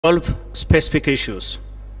solve specific issues.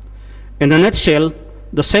 In a nutshell,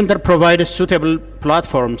 the Center provides suitable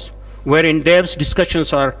platforms where in-depth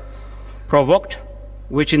discussions are provoked,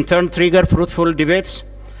 which in turn trigger fruitful debates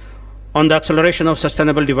on the acceleration of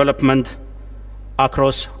sustainable development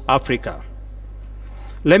across Africa.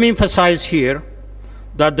 Let me emphasize here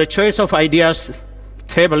that the choice of ideas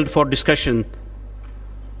tabled for discussion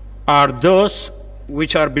are those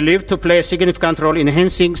which are believed to play a significant role in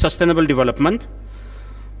enhancing sustainable development,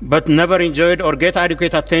 but never enjoyed or get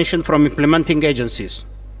adequate attention from implementing agencies.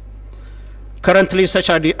 Currently, such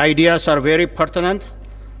ideas are very pertinent.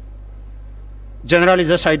 Generally,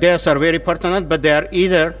 such ideas are very pertinent, but they are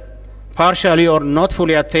either partially or not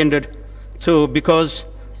fully attended to because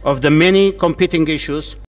of the many competing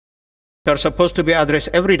issues that are supposed to be addressed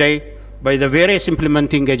every day by the various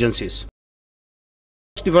implementing agencies.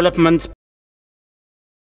 Development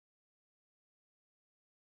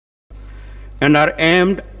and are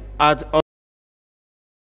aimed at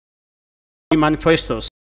manifestos,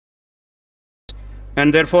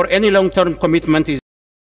 and therefore any long-term commitment is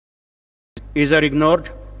either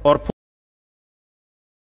ignored or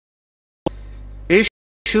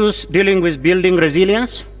issues dealing with building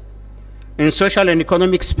resilience in social and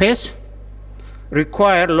economic space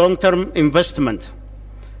require long-term investment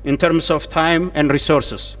in terms of time and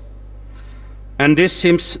resources. And this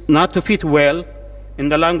seems not to fit well in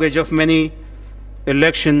the language of many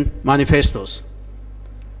election manifestos.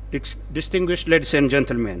 Distinguished ladies and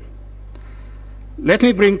gentlemen, let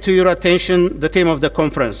me bring to your attention the theme of the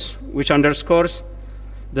conference, which underscores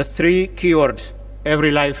the three keywords: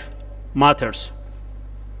 every life matters.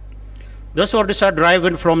 Those words are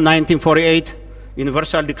derived from 1948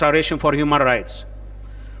 Universal Declaration for Human Rights,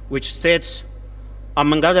 which states,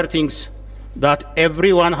 among other things, that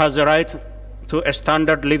everyone has a right to a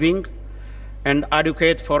standard living and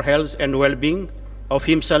adequate for health and well-being of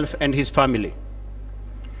himself and his family.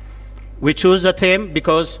 We choose the theme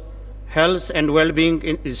because health and well-being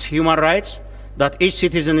is human rights that each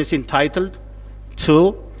citizen is entitled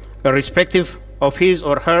to, irrespective of his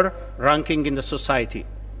or her ranking in the society.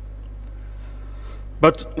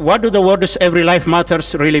 But what do the words "every life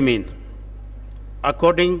matters" really mean?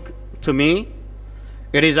 According to me,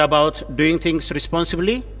 it is about doing things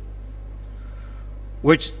responsibly,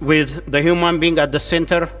 with the human being at the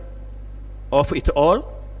center of it all.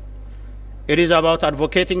 It is about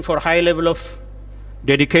advocating for high level of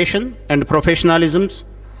dedication and professionalism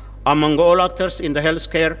among all actors in the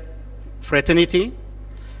healthcare fraternity.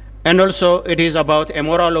 And also it is about a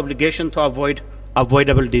moral obligation to avoid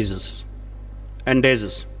avoidable diseases and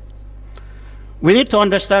diseases. We need to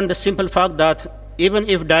understand the simple fact that even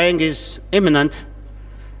if dying is imminent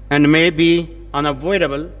and may be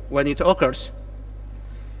unavoidable when it occurs,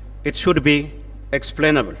 it should be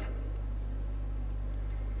explainable.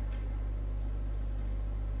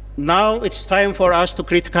 Now it's time for us to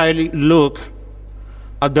critically look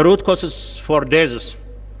at the root causes for disease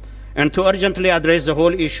and to urgently address the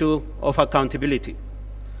whole issue of accountability.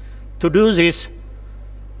 To do this,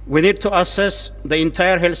 we need to assess the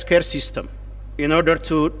entire healthcare system in order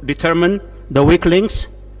to determine the weak links,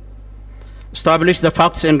 establish the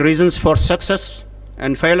facts and reasons for success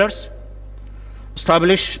and failures,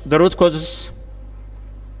 establish the root causes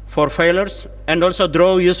for failures, and also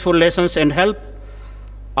draw useful lessons and help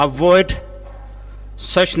avoid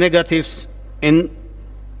such negatives in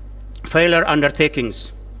failure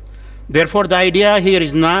undertakings. Therefore, the idea here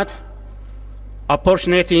is not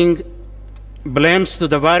apportioning blames to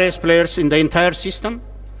the various players in the entire system,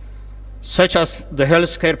 such as the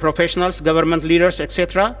healthcare professionals, government leaders,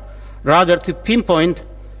 etc., rather to pinpoint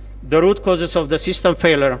the root causes of the system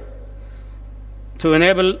failure to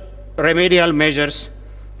enable remedial measures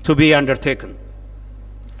to be undertaken.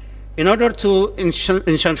 In order to ensure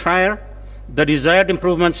the desired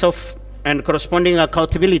improvements of and corresponding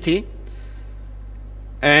accountability,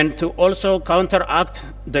 and to also counteract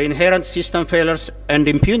the inherent system failures and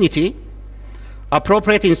impunity,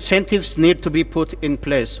 appropriate incentives need to be put in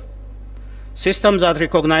place. Systems that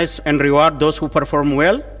recognize and reward those who perform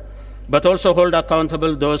well, but also hold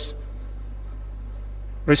accountable those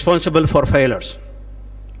responsible for failures.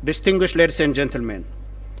 Distinguished ladies and gentlemen,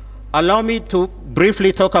 allow me to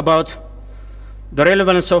briefly talk about the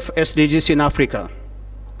relevance of SDGs in Africa.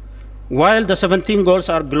 While the 17 goals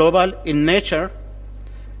are global in nature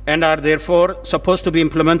and are therefore supposed to be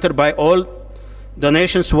implemented by all the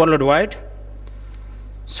nations worldwide,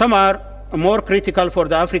 some are more critical for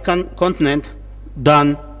the African continent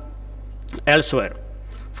than elsewhere.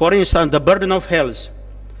 For instance, the burden of health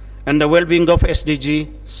and the well-being of SDG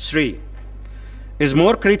 3 is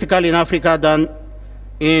more critical in Africa than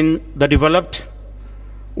in the developed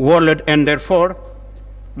world, and therefore,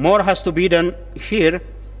 more has to be done here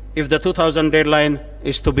if the 2000 deadline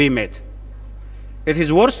is to be met. It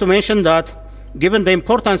is worth to mention that, given the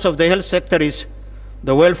importance of the health sector is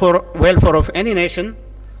the welfare of any nation,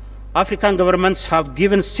 African governments have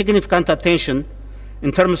given significant attention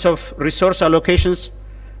in terms of resource allocations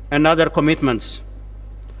and other commitments.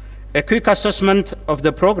 A quick assessment of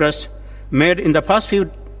the progress made in the past few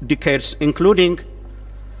decades, including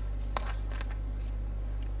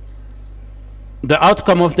the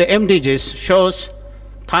outcome of the MDGs, shows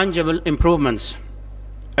tangible improvements.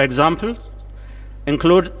 Examples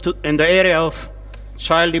include in the area of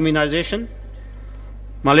child immunization,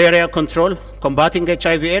 malaria control, combating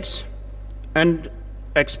HIV/AIDS, and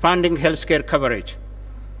expanding healthcare coverage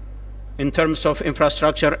in terms of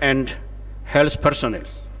infrastructure and health personnel.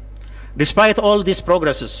 Despite all these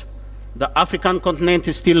progresses, the African continent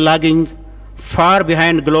is still lagging far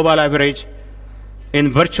behind global average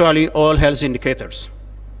in virtually all health indicators.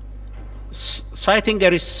 Citing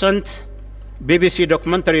a recent BBC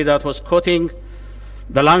documentary that was quoting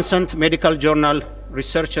the Lancet medical journal,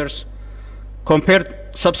 researchers compared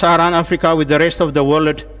sub-Saharan Africa with the rest of the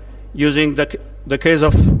world using the case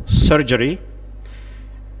of surgery.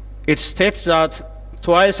 It states that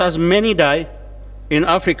twice as many die in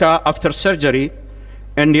Africa after surgery,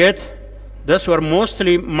 and yet these were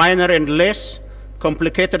mostly minor and less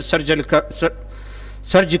complicated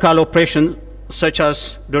surgical operations, such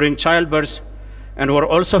as during childbirth, and were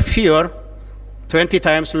also fewer, 20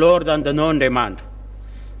 times lower than the known demand.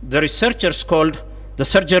 The researchers called the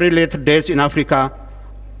surgery-related deaths in Africa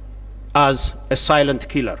as a silent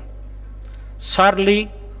killer. Sadly,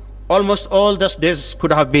 almost all those deaths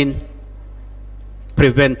could have been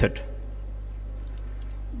prevented.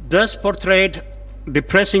 Thus portrayed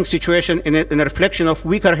depressing situation in a reflection of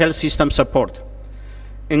weaker health system support,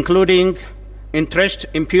 including entrenched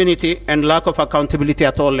impunity and lack of accountability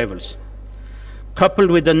at all levels, coupled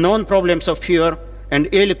with the known problems of fewer and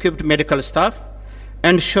ill-equipped medical staff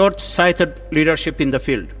and short-sighted leadership in the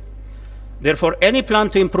field. Therefore, any plan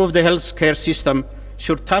to improve the healthcare system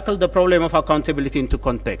should tackle the problem of accountability into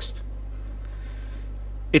context.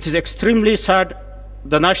 It is extremely sad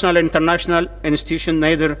the national and international institutions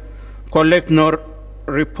neither collect nor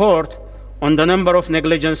report on the number of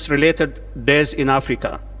negligence-related deaths in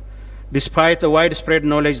Africa, despite the widespread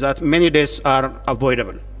knowledge that many deaths are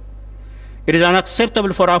avoidable. It is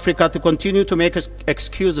unacceptable for Africa to continue to make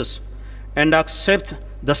excuses and accept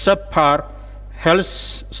the subpar health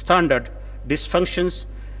standard dysfunctions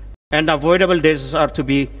and avoidable deaths are to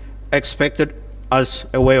be expected as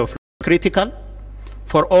a way of critical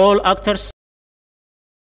for all actors.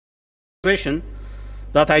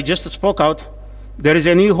 That I just spoke out, there is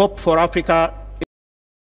a new hope for Africa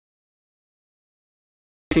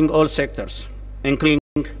in all sectors, including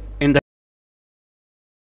in the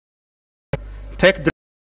tech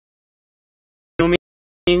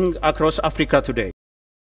across Africa today.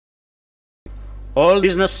 All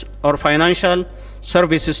business or financial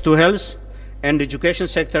services to health and education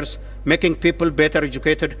sectors, making people better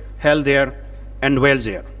educated, healthier, and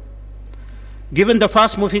wealthier. Given the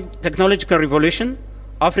fast-moving technological revolution,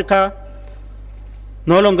 Africa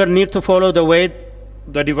no longer needs to follow the way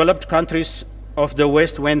the developed countries of the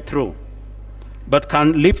West went through, but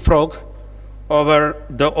can leapfrog over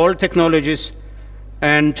the old technologies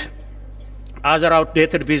and other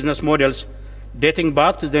outdated business models dating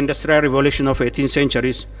back to the Industrial Revolution of 18th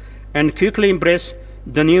centuries and quickly embrace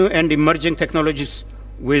the new and emerging technologies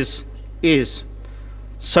with ease,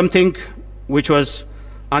 something which was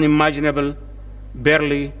unimaginable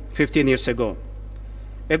barely 15 years ago.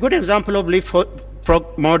 A good example of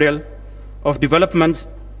leapfrog model of development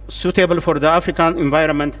suitable for the African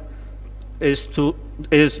environment is the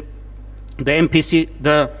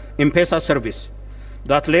M-Pesa service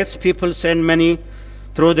that lets people send money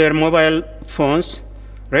through their mobile phones,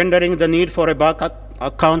 rendering the need for a bank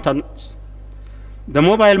account. The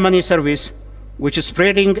mobile money service, which is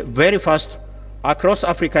spreading very fast across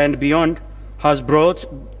Africa and beyond, has brought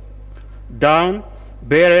down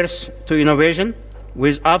barriers to innovation,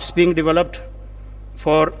 with apps being developed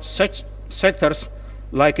for such sectors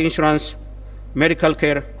like insurance, medical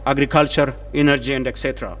care, agriculture, energy, and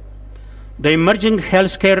etc. The emerging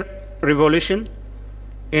healthcare revolution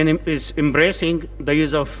is embracing the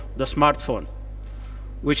use of the smartphone,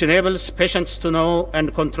 which enables patients to know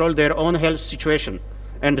and control their own health situation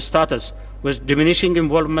and status, with diminishing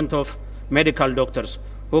involvement of medical doctors,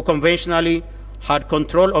 who conventionally had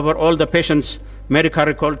control over all the patient's medical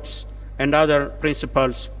records and other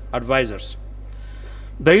principals advisors.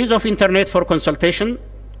 The use of internet for consultation,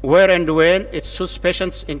 where and when it suits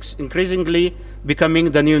patients, is increasingly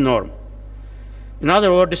becoming the new norm. In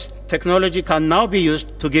other words, technology can now be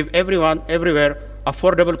used to give everyone, everywhere,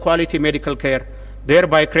 affordable quality medical care,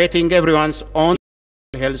 thereby creating everyone's own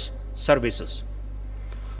health services.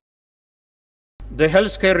 The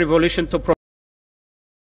healthcare revolution to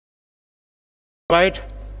provide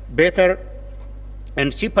better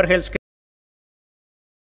and cheaper healthcare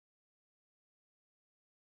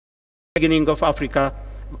beginning of Africa,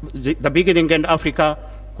 the beginning in Africa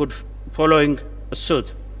could following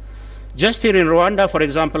suit. Just here in Rwanda, for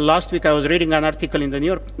example, last week I was reading an article in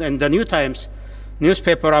the New Times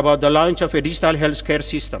newspaper about the launch of a digital healthcare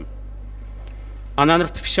system, an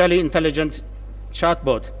artificially intelligent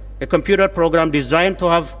chatbot, a computer program designed to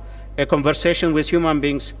have a conversation with human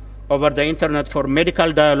beings over the internet for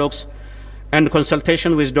medical dialogues and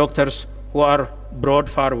consultation with doctors who are abroad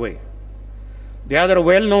far away. The other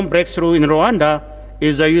well-known breakthrough in Rwanda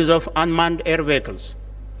is the use of unmanned air vehicles,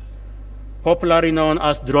 popularly known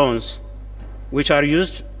as drones, which are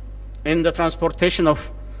used in the transportation of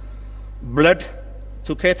blood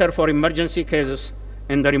to cater for emergency cases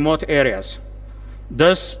in the remote areas.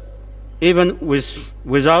 Thus, even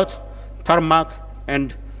without tarmac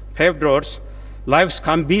and paved roads, lives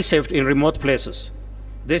can be saved in remote places.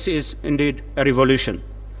 This is indeed a revolution.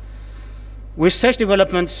 With such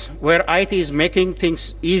developments, where IT is making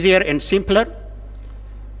things easier and simpler,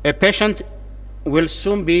 a patient will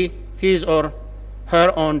soon be his or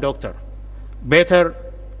her own doctor, better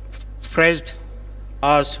phrased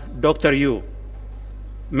as Dr. You,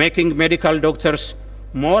 making medical doctors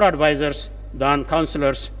more advisors than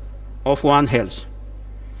counselors of One Health.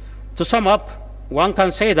 To sum up, one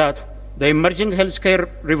can say that the emerging healthcare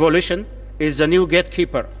revolution is the new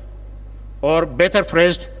gatekeeper, or better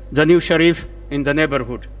phrased, the new sheriff in the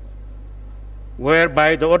neighborhood,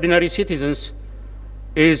 whereby the ordinary citizens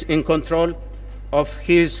is in control of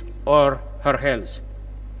his or her health.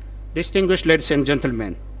 Distinguished ladies and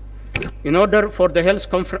gentlemen, in order for the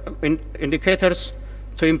health indicators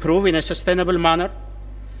to improve in a sustainable manner,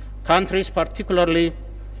 countries, particularly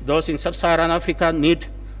those in sub-Saharan Africa, need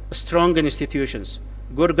strong institutions,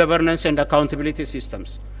 good governance and accountability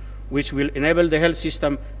systems, which will enable the health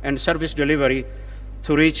system and service delivery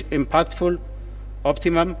to reach impactful,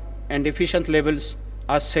 optimum, and efficient levels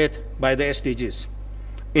as set by the SDGs.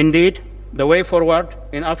 Indeed, the way forward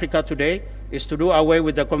in Africa today is to do away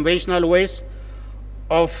with the conventional ways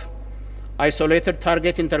of isolated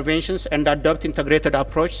target interventions and adopt integrated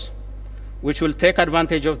approaches, which will take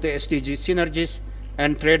advantage of the SDG synergies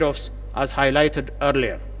and trade-offs as highlighted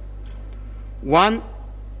earlier. One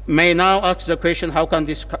may now ask the question, how can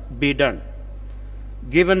this be done?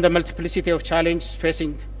 Given the multiplicity of challenges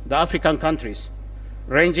facing the African countries,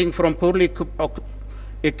 ranging from poorly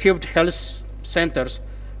equipped health centers,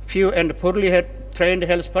 few and poorly trained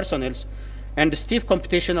health personnel, and stiff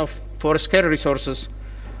competition for scarce resources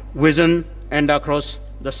within and across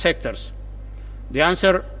the sectors. The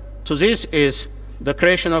answer to this is the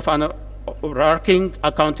creation of an overarching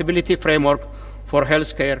accountability framework for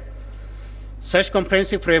healthcare. Such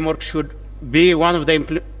comprehensive framework should be one of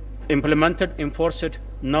the implemented, enforced,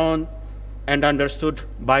 known, and understood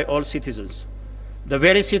by all citizens. The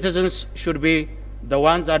very citizens should be the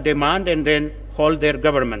ones that demand and then hold their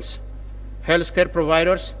governments, healthcare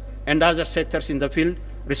providers, and other sectors in the field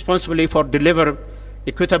responsibly for delivering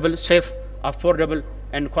equitable, safe, affordable,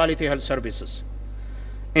 and quality health services.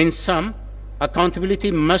 In sum,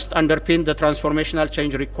 accountability must underpin the transformational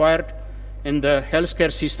change required in the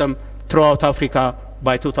healthcare system throughout Africa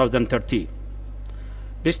by 2030.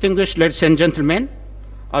 Distinguished ladies and gentlemen,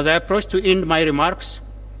 as I approach to end my remarks,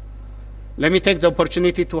 let me take the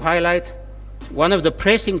opportunity to highlight one of the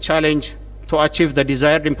pressing challenges to achieve the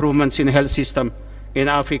desired improvements in the health system in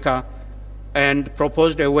Africa and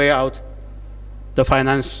proposed a way out the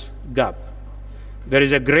finance gap. There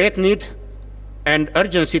is a great need and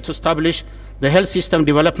urgency to establish the Health System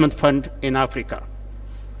Development Fund in Africa.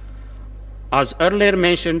 As earlier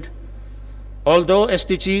mentioned, although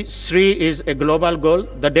SDG 3 is a global goal,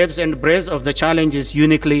 the depth and breadth of the challenge is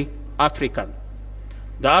uniquely African.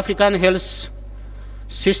 The African health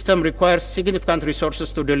system requires significant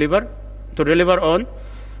resources to deliver on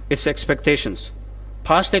its expectations.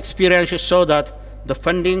 Past experiences show that the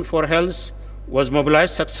funding for health was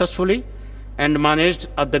mobilized successfully and managed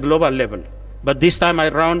at the global level. But this time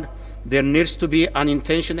around, there needs to be an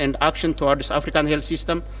intention and action towards the African health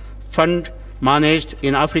system fund managed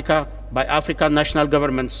in Africa by African national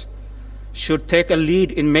governments should take a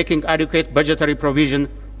lead in making adequate budgetary provision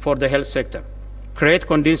for the health sector, create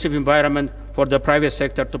conducive environment for the private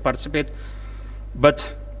sector to participate,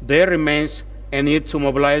 but there remains a need to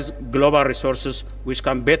mobilize global resources which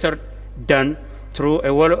can better done through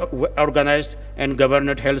a well-organized and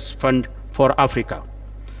governed health fund for Africa.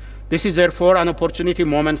 This is therefore an opportunity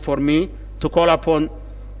moment for me to call upon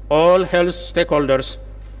all health stakeholders,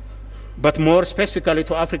 but more specifically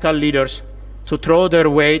to African leaders, to throw their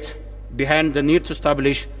weight behind the need to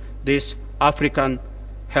establish this African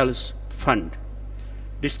Health Fund.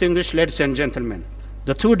 Distinguished ladies and gentlemen,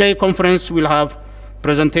 the two-day conference will have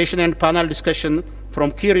presentation and panel discussion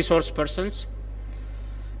from key resource persons.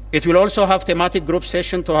 It will also have thematic group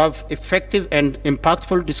sessions to have effective and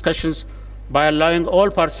impactful discussions by allowing all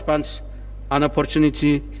participants an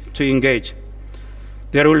opportunity to engage.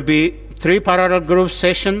 There will be 3 parallel group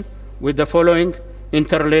sessions with the following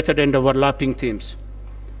interrelated and overlapping themes: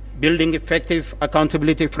 building effective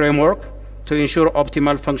accountability framework to ensure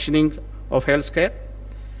optimal functioning of healthcare,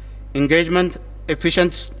 engagement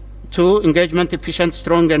efficient,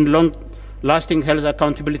 strong and long-lasting health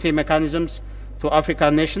accountability mechanisms to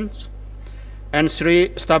African nations, and 3,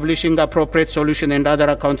 establishing appropriate solution and other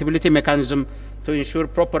accountability mechanism to ensure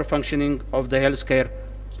proper functioning of the healthcare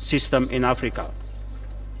system in Africa.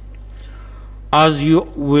 As you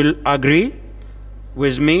will agree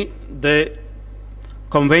with me, the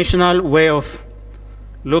conventional way of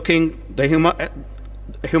looking the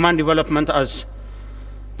human development as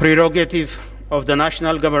prerogative of the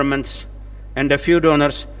national governments and a few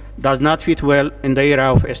donors does not fit well in the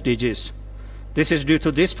era of SDGs. This is due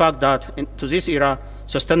to this fact that to this era,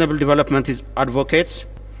 sustainable development is advocates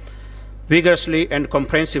vigorously and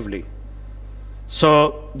comprehensively,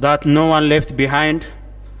 so that no one left behind,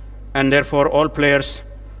 and therefore all players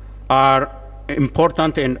are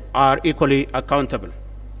important and are equally accountable.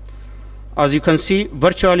 As you can see,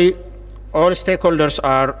 virtually all stakeholders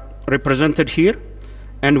are represented here,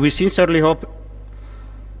 and we sincerely hope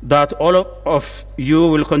that all of you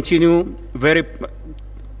will contribute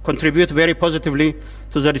very positively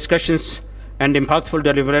to the discussions and impactful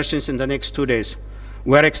deliberations in the next 2 days.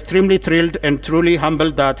 We are extremely thrilled and truly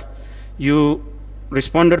humbled that you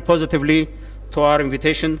responded positively to our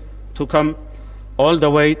invitation to come all the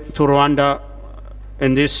way to Rwanda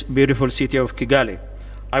in this beautiful city of Kigali.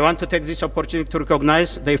 I want to take this opportunity to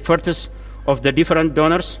recognize the efforts of the different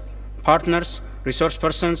donors, partners, resource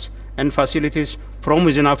persons, and facilities from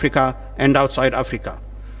within Africa and outside Africa.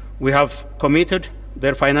 We have committed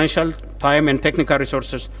their financial, time, and technical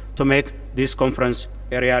resources to make this conference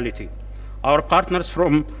a reality. Our partners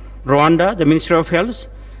from Rwanda, the Ministry of Health,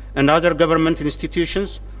 and other government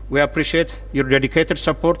institutions, we appreciate your dedicated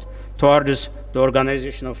support towards the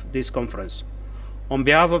organization of this conference. On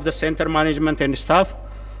behalf of the center management and staff,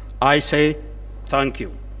 I say thank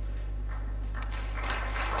you.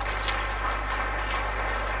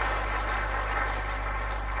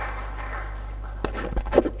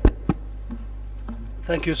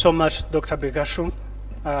 Thank you so much, Dr. Begashum,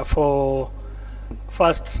 for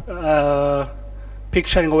first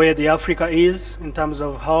picturing where the Africa is in terms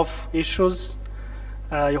of health issues.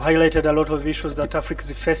 You highlighted a lot of issues that Africa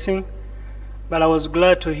is facing, but I was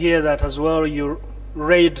glad to hear that as well you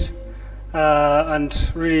read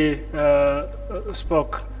and really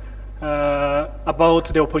spoke about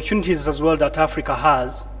the opportunities as well that Africa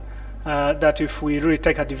has, that if we really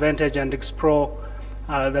take advantage and explore,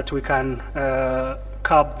 that we can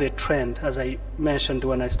curb the trend, as I mentioned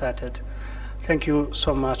when I started. Thank you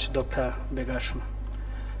so much, Dr. Begashum.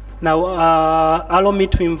 Now, allow me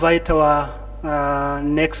to invite our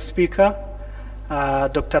next speaker,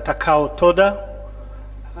 Dr. Takao Toda.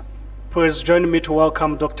 Please join me to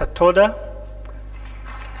welcome Dr. Toda,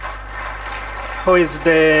 who is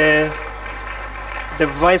the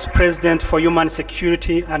Vice President for Human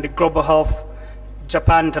Security and Global Health,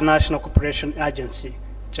 Japan International Cooperation Agency,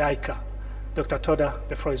 JICA. Dr. Toda,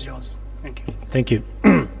 the floor is yours. Thank you. Thank you.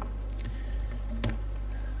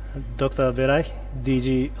 Dr. Berai,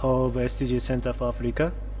 DG of SDG Center for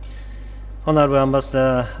Africa, Honorable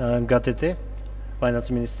Ambassador Gatete,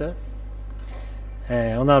 Finance Minister,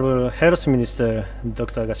 Honorable Health Minister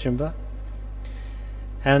Dr. Gashumba,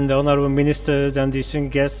 and Honorable Ministers and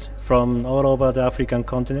distinguished guests from all over the African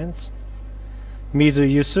continents, Ms.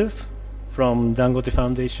 Youssoufou from Dangote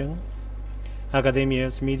Foundation,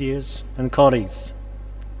 academias, medias, and colleagues.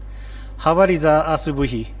 Habari za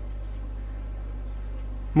asubuhi.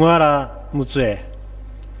 Muara mutsue.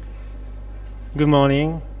 Good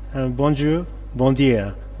morning, and bonjour, bon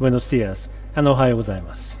dia, buenos dias, and ohayo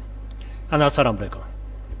gozaimasu. And assalamu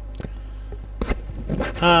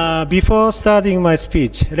alaikum. Before starting my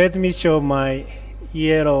speech, let me show my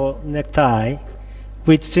yellow necktie,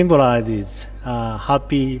 which symbolizes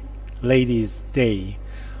Happy Ladies' Day.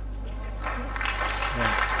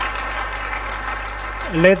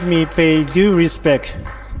 Let me pay due respect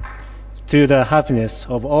to the happiness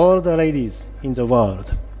of all the ladies in the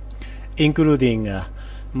world, including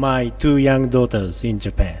my 2 young daughters in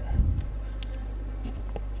Japan.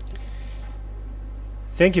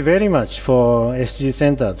 Thank you very much for SDG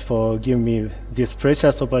Center for giving me this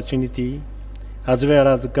precious opportunity, as well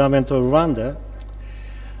as the government of Rwanda.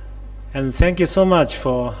 And thank you so much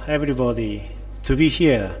for everybody to be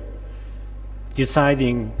here,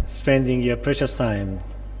 spending your precious time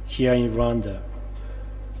here in Rwanda.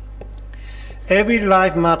 Every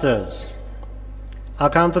life matters.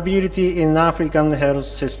 Accountability in African health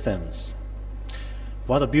systems.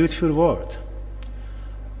 What a beautiful word.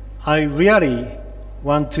 I really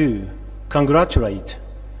want to congratulate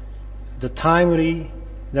the timely,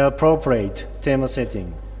 the appropriate theme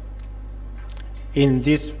setting in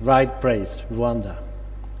this right place, Rwanda.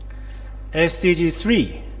 SDG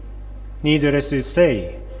 3, needless to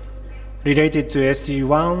say, related to SDG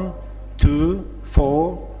 1, 2,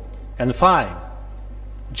 4, and 5,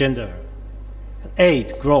 gender,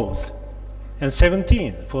 8, growth, and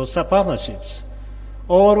 17 for sub-partnerships,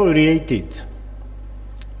 all related.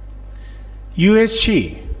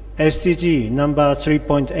 USC, SDG number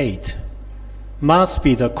 3.8, must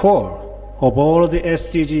be the core of all the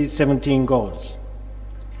SDG 17 goals.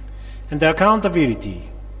 And the accountability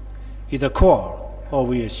is the core of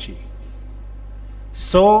USC.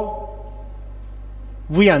 So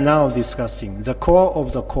we are now discussing the core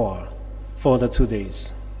of the core for the 2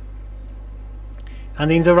 days.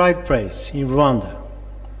 And in the right place, in Rwanda.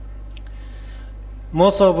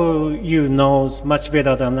 Most of you know much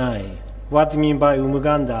better than I what I mean by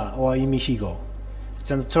Umuganda or Imihigo. It's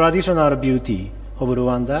a traditional beauty of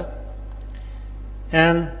Rwanda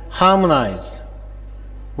and harmonized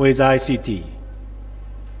with ICT.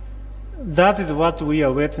 That is what we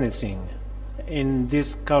are witnessing in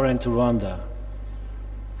this current Rwanda,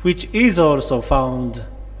 which is also found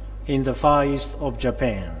in the Far East of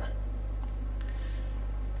Japan.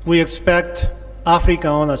 We expect African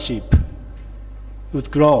ownership would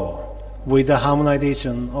grow with the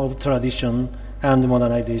harmonization of tradition and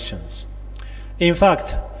modernizations. In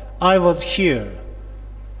fact, I was here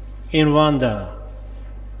in Rwanda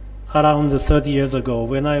around 30 years ago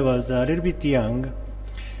when I was a little bit young,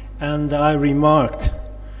 and I remarked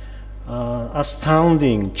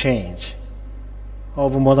astounding change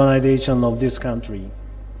of modernization of this country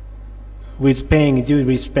with paying due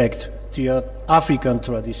respect to your African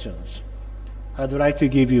traditions. I'd like to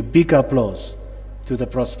give you big applause to the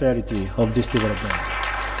prosperity of this development.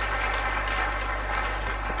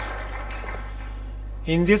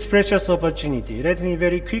 In this precious opportunity, let me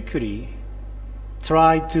very quickly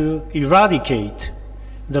try to eradicate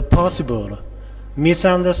the possible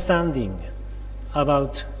misunderstanding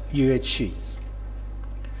about UHCs.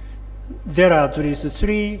 There are at least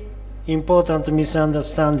 3 important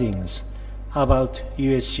misunderstandings about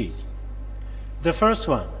UHCs. The first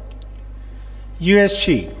one,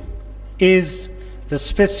 UHC is the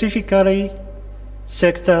specifically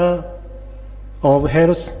sector of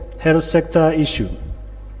health sector issue.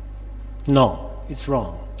 No, it's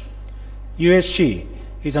wrong. USC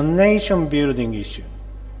is a nation-building issue.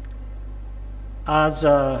 As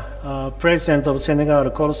President of Senegal,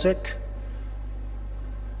 Kolsek,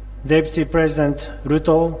 Deputy President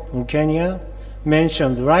Ruto in Kenya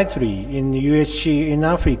mentioned rightly in USC in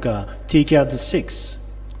Africa, TCAD 6.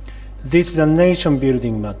 This is a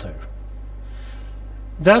nation-building matter.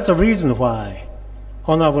 That's the reason why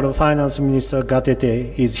Honorable Finance Minister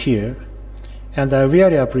Gatete is here, and I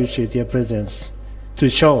really appreciate your presence to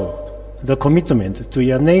show the commitment to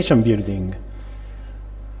your nation building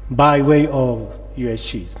by way of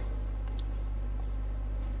USC.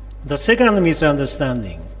 The second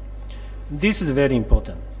misunderstanding, this is very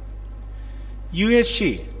important.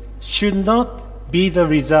 USC should not be the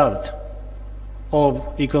result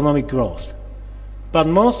of economic growth, but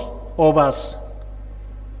most of us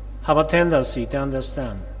have a tendency to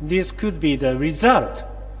understand this could be the result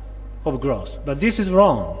of growth, but this is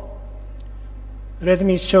wrong. Let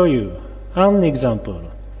me show you an example.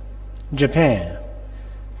 Japan.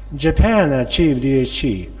 Japan achieved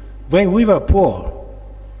USC when we were poor,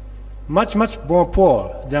 much more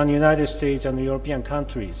poor than the United States and European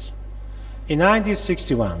countries. In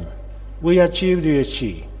 1961, we achieved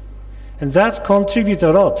USC, and that contributed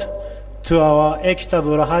a lot to our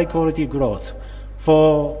equitable high-quality growth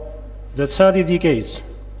for the 30 decades.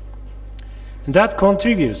 And that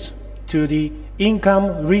contributes to the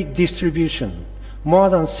income redistribution. More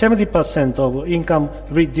than 70% of income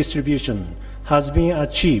redistribution has been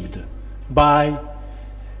achieved by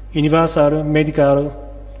universal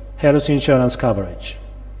medical health insurance coverage.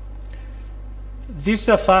 This is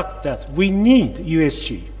a fact that we need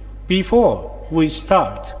USG before we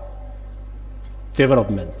start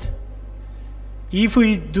development. If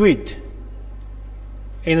we do it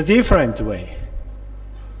in a different way,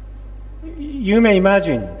 you may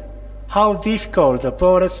imagine how difficult the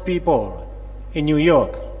poorest people in New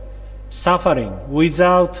York suffering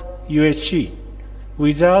without USC,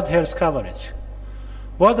 without health coverage.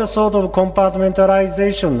 What a sort of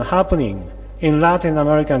compartmentalization happening in Latin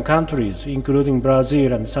American countries, including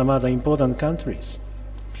Brazil and some other important countries.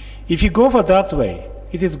 If you go for that way,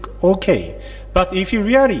 it is okay. But if you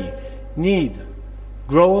really need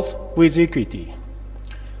growth with equity,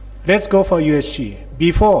 let's go for USC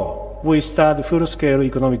before we start full-scale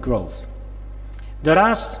economic growth. The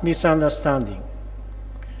last misunderstanding.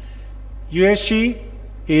 USC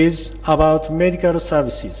is about medical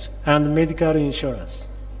services and medical insurance.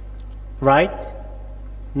 Right?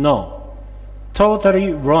 No.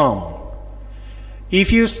 Totally wrong.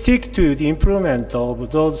 If you stick to the improvement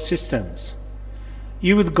of those systems,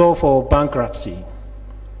 you would go for bankruptcy.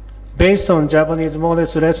 Based on Japanese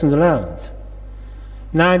modest lessons learned,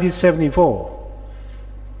 1974,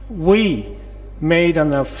 we made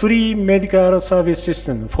a free medical service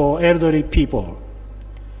system for elderly people,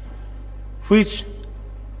 which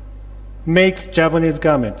make Japanese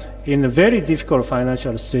government in very difficult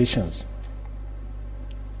financial situations.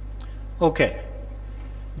 Okay,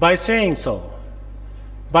 by saying so,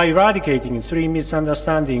 by eradicating three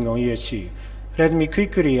misunderstandings on USC, let me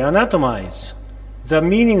quickly anatomize the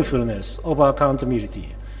meaningfulness of accountability.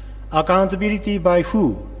 Accountability by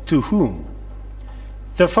who, to whom?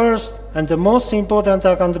 The first and the most important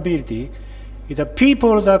accountability is the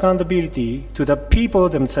people's accountability to the people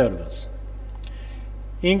themselves.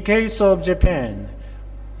 In case of Japan,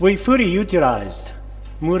 we fully utilized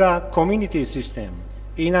Mura community system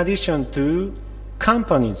in addition to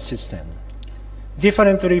company system.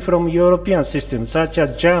 Differently from European systems such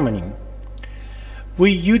as Germany,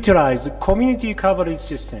 we utilized community coverage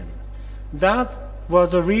system. That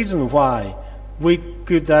was the reason why we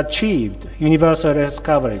could achieve universal health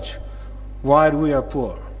coverage while we are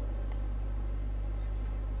poor.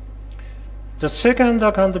 The second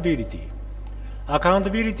accountability,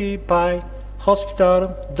 accountability by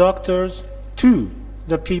hospital doctors to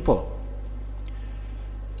the people.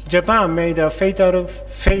 Japan made a fatal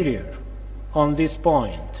failure on this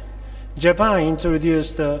point. Japan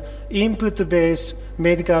introduced the input-based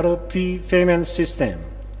medical payment system,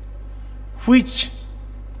 which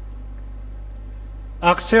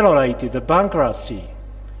accelerated the bankruptcy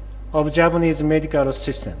of Japanese medical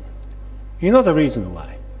system. You know the reason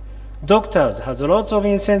why. Doctors have lots of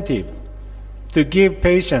incentive to give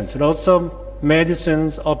patients lots of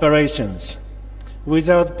medicines, operations,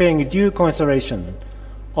 without paying due consideration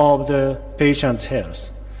of the patient's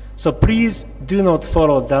health. So please do not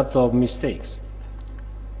follow that of mistakes.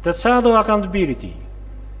 The third accountability,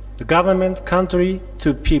 the government, country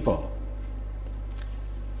to people.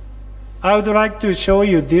 I would like to show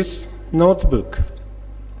you this notebook.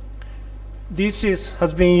 This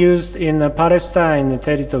has been used in Palestine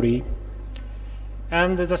territory,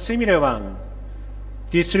 and the similar one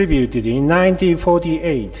distributed in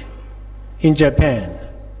 1948 in Japan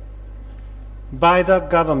by the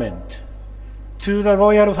government to the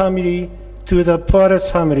royal family, to the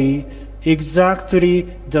poorest family, exactly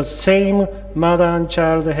the same mother and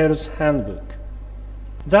child health handbook.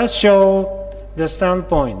 That shows the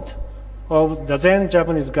standpoint of the then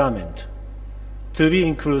Japanese government to be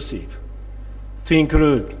inclusive, to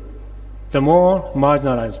include the more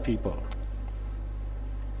marginalized people.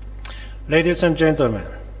 Ladies and gentlemen,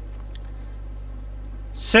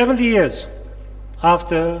 70 years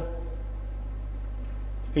after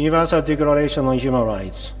Universal Declaration on Human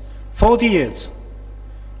Rights, 40 years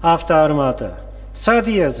after Alma-Ata,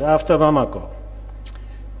 30 years after Bamako,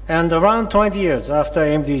 and around 20 years after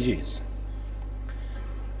MDGs.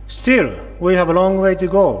 Still, we have a long way to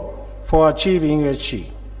go for achieving USC.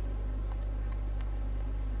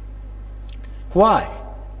 Why?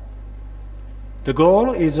 The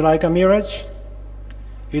goal is like a mirage.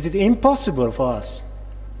 It is impossible for us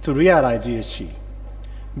to realize USC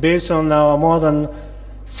based on our more than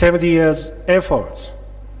 70 years efforts.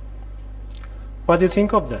 What do you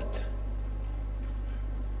think of that?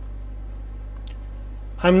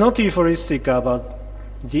 I'm not euphoristic about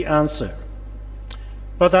the answer,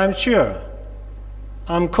 but I'm sure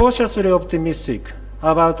I'm cautiously optimistic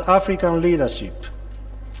about African leadership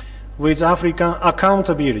with African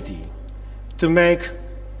accountability to make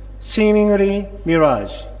seemingly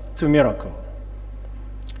mirage to miracle.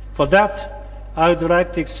 For that, I would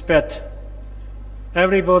like to expect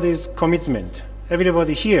everybody's commitment,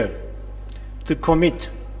 everybody here, to commit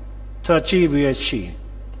to achieve USC.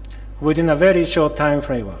 within a very short time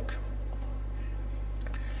framework.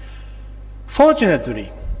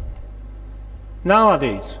 Fortunately,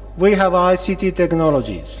 nowadays, we have ICT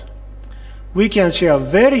technologies. We can share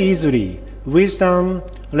very easily wisdom,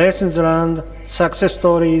 lessons learned, success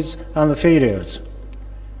stories, and failures.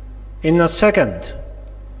 In a second,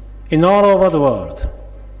 in all over the world,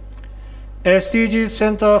 SDG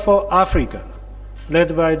Center for Africa,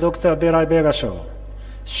 led by Dr. Bella Begashaw,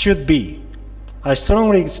 should be, I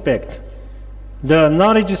strongly expect, the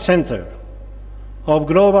knowledge center of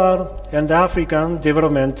global and African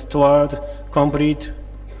development toward complete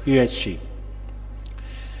UHC.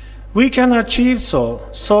 We can achieve so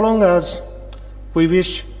long as we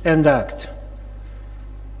wish and act.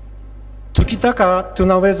 Tukitaka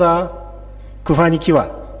tunaweza kufanikiwa.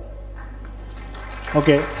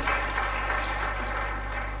 Okay.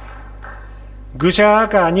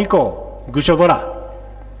 Gushaka niko gushobora.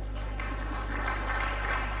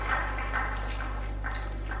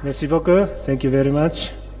 Merci beaucoup. Thank you very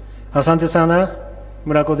much. Asante sana.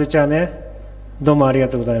 Murakozeちゃんね。どうもありが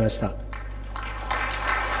とうございました。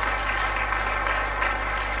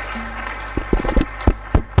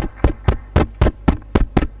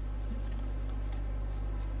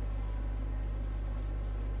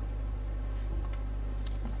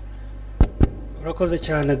Murakoze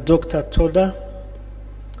cyane, Dr. Toda.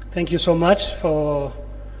 Thank you so much for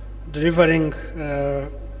delivering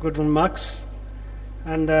good remarks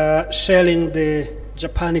and sharing the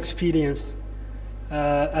Japan experience.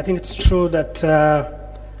 I think it's true that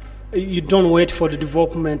you don't wait for the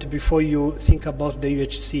development before you think about the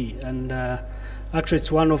UHC, and actually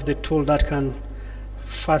it's one of the tools that can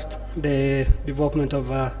fast the development of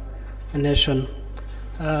a nation.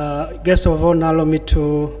 Guest of honor, allow me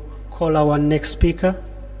to call our next speaker,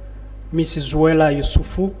 Mrs. Zouera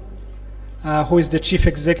Youssoufou, who is the Chief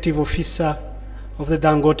Executive Officer of the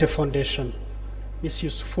Dangote Foundation. Ms.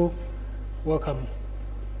 Youssoufou, welcome.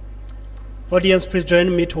 Audience, please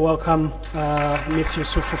join me to welcome Ms.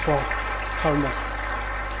 Youssoufou for her remarks.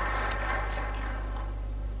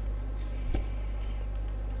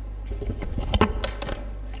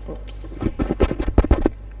 Oops.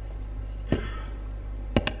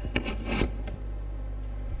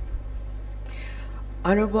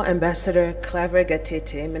 Honorable Ambassador Claver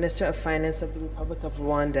Gatete, Minister of Finance of the Republic of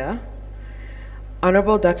Rwanda,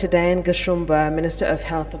 Honorable Dr. Diane Gashumba, Minister of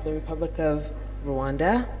Health of the Republic of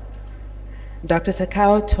Rwanda, Dr.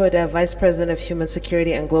 Takao Toda, Vice President of Human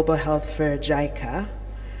Security and Global Health for JICA,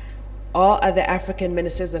 all other African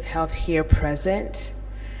Ministers of Health here present,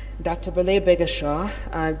 Dr. Bella Begashaw,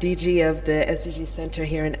 DG of the SDG Center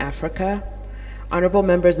here in Africa, honorable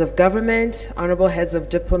members of government, honorable heads of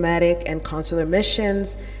diplomatic and consular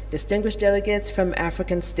missions, distinguished delegates from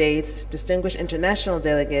African states, distinguished international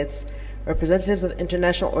delegates, representatives of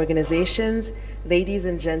international organizations, ladies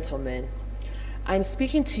and gentlemen. I'm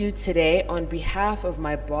speaking to you today on behalf of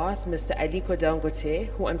my boss, Mr. Aliko Dangote,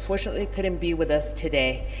 who unfortunately couldn't be with us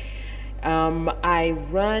today. I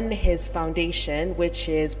run his foundation, which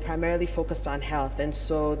is primarily focused on health, and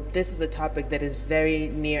so this is a topic that is very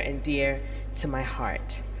near and dear to my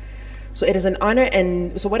heart. So it is an honor,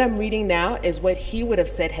 and so what I'm reading now is what he would have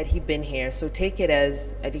said had he been here, so take it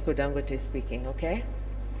as Aliko Dangote speaking, okay?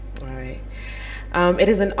 All right. It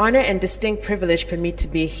is an honor and distinct privilege for me to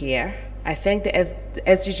be here. I thank the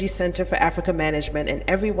SDG Center for Africa Management and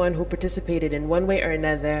everyone who participated in one way or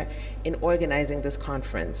another in organizing this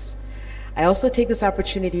conference. I also take this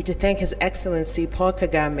opportunity to thank His Excellency Paul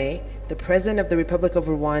Kagame, the President of the Republic of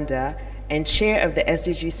Rwanda and Chair of the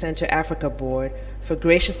SDG Center Africa Board, for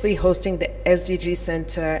graciously hosting the SDG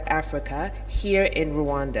Center Africa here in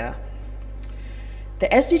Rwanda. The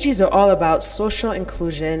SDGs are all about social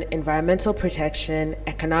inclusion, environmental protection,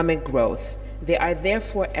 economic growth. They are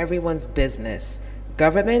therefore everyone's business: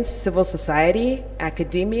 government, civil society,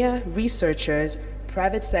 academia, researchers,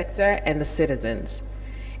 private sector, and the citizens.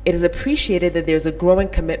 It is appreciated that there's a growing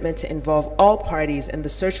commitment to involve all parties in the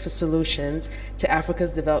search for solutions to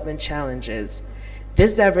Africa's development challenges.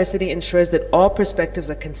 This diversity ensures that all perspectives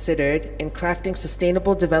are considered in crafting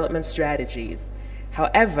sustainable development strategies.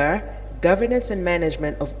 However, governance and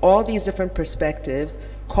management of all these different perspectives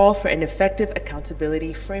call for an effective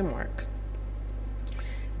accountability framework.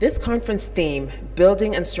 This conference theme,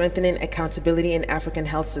 Building and Strengthening Accountability in African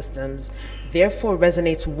Health Systems, therefore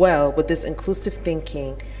resonates well with this inclusive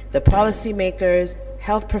thinking that policymakers,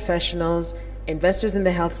 health professionals, investors in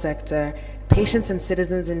the health sector, patients and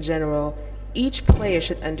citizens in general, each player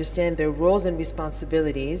should understand their roles and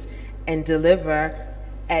responsibilities and deliver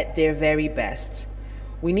at their very best.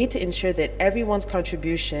 We need to ensure that everyone's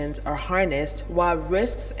contributions are harnessed while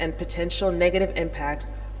risks and potential negative impacts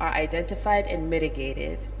are identified and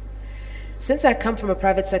mitigated. Since I come from a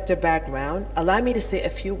private sector background, allow me to say a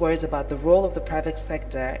few words about the role of the private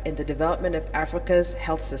sector in the development of Africa's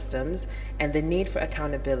health systems and the need for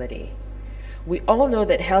accountability. We all know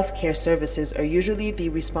that healthcare services are usually the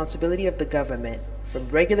responsibility of the government, from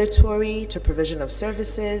regulatory to provision of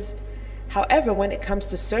services. However, when it comes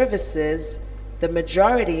to services, the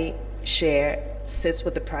majority share sits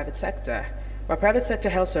with the private sector. By private sector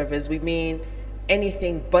health service, we mean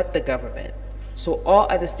anything but the government. So all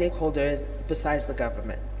other stakeholders besides the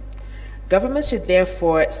government. Governments should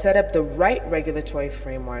therefore set up the right regulatory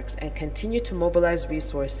frameworks and continue to mobilize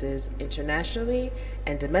resources internationally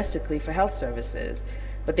and domestically for health services.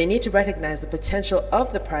 But they need to recognize the potential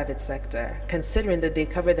of the private sector, considering that they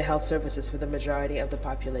cover the health services for the majority of the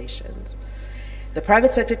populations. The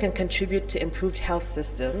private sector can contribute to improved health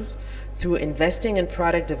systems through investing in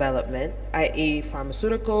product development, i.e.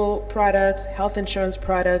 pharmaceutical products, health insurance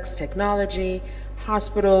products, technology,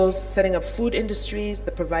 hospitals, setting up food industries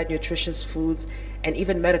that provide nutritious foods, and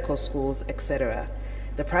even medical schools, etc.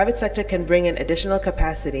 The private sector can bring in additional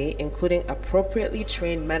capacity, including appropriately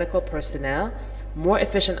trained medical personnel, more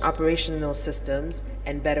efficient operational systems,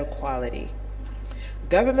 and better quality.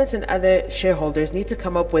 Governments and other shareholders need to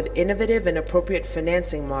come up with innovative and appropriate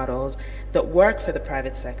financing models that work for the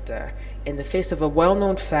private sector in the face of a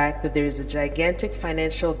well-known fact that there is a gigantic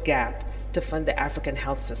financial gap to fund the African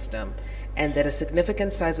health system, and that a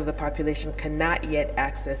significant size of the population cannot yet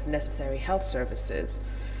access necessary health services.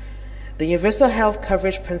 The universal health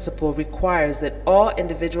coverage principle requires that all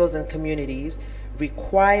individuals and communities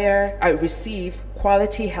receive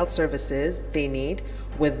quality health services they need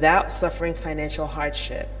without suffering financial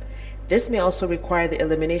hardship. This may also require the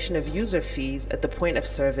elimination of user fees at the point of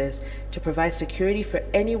service to provide security for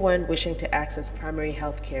anyone wishing to access primary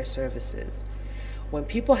health care services. When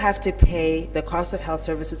people have to pay the cost of health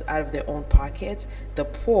services out of their own pockets, the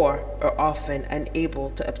poor are often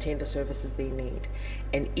unable to obtain the services they need,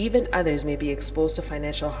 and even others may be exposed to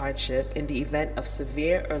financial hardship in the event of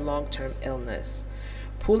severe or long-term illness.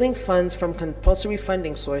 Pooling funds from compulsory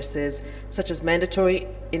funding sources, such as mandatory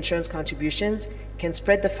insurance contributions, can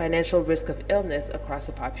spread the financial risk of illness across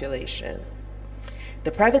a population.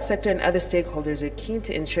 The private sector and other stakeholders are keen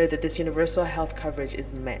to ensure that this universal health coverage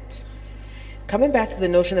is met. Coming back to the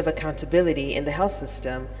notion of accountability in the health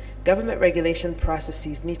system, government regulation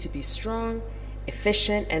processes need to be strong,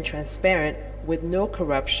 efficient, and transparent with no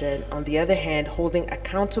corruption, on the other hand, holding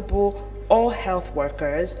accountable all health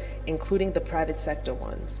workers, including the private sector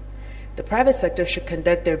ones. The private sector should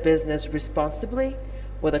conduct their business responsibly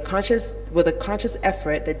with a conscious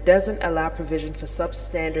effort that doesn't allow provision for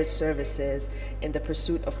substandard services in the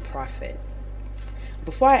pursuit of profit.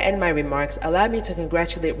 Before I end my remarks, allow me to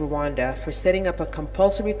congratulate Rwanda for setting up a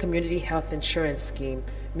compulsory community health insurance scheme,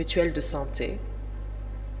 Mutuelle de Santé.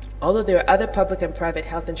 Although there are other public and private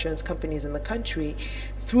health insurance companies in the country,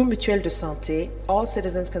 through Mutuelle de Santé, all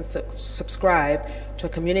citizens can subscribe to a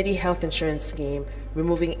community health insurance scheme,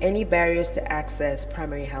 removing any barriers to access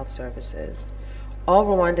primary health services. All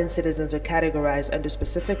Rwandan citizens are categorized under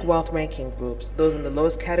specific wealth ranking groups. Those in the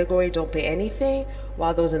lowest category don't pay anything,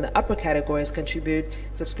 while those in the upper categories contribute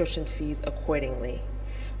subscription fees accordingly.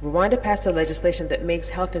 Rwanda passed a legislation that makes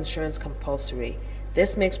health insurance compulsory.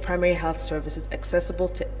 This makes primary health services accessible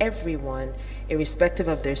to everyone, irrespective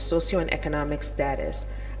of their socio and economic status.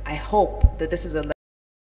 I hope that this is a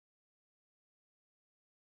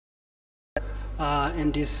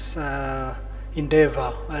in this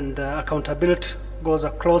endeavor, and accountability goes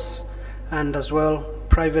across, and as well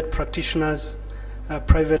private practitioners,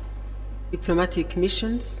 private diplomatic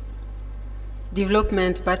missions,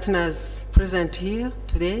 development partners present here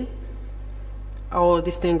today, our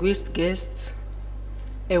distinguished guests,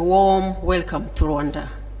 a warm welcome to Rwanda.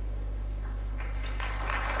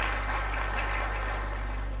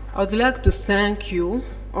 I would like to thank you,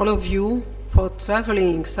 all of you, for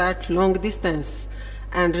traveling such long distance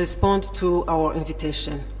and respond to our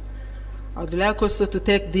invitation. I would like also to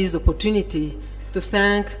take this opportunity to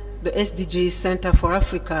thank the SDGC Center for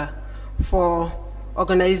Africa for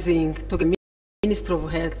organizing to the Ministry of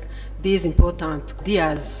Health these important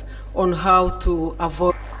ideas on how to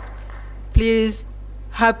avoid. Please,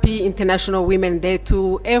 happy International Women's Day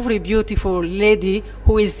to every beautiful lady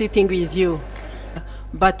who is sitting with you.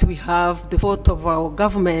 But we have the support of our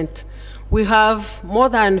government. We have more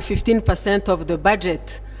than 15% of the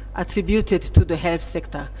budget attributed to the health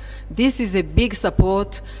sector. This is a big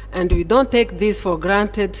support, and we don't take this for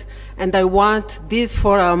granted, and I want this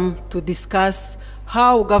forum to discuss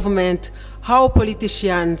how government, how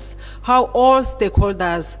politicians, how all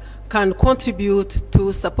stakeholders can contribute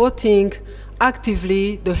to supporting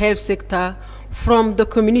actively the health sector from the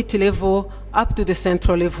community level up to the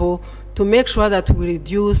central level to make sure that we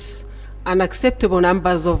reduce unacceptable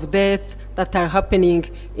numbers of deaths that are happening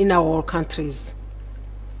in our countries.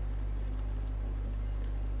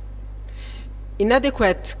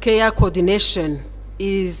 Inadequate care coordination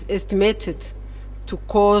is estimated to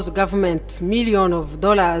cause government millions of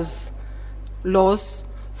dollars loss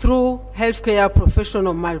through healthcare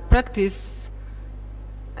professional malpractice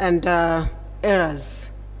and errors.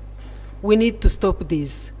 We need to stop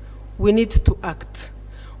this. We need to act.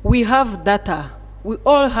 We have data. We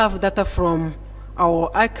all have data from our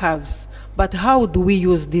archives, but how do we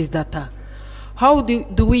use this data? How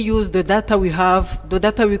do we use the data we have, the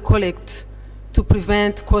data we collect, to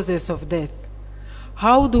prevent causes of death?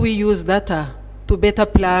 How do we use data to better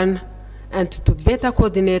plan and to better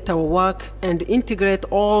coordinate our work and integrate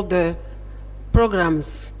all the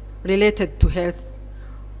programs related to health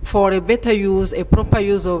for a better use, a proper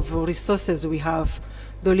use of resources we have,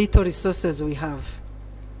 the little resources we have?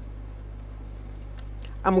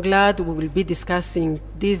 I'm glad we will be discussing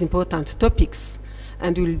these important topics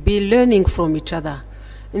and we'll be learning from each other.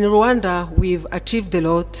 In Rwanda, we've achieved a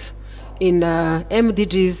lot in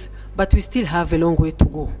MDGs, but we still have a long way to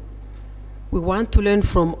go. We want to learn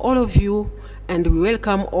from all of you, and we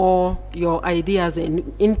welcome all your ideas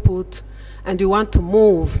and input, and we want to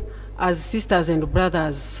move as sisters and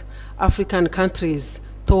brothers, African countries,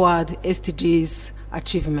 toward SDGs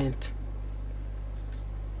achievement.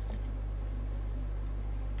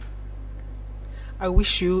 I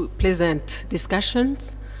wish you pleasant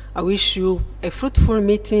discussions. I wish you a fruitful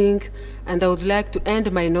meeting, and I would like to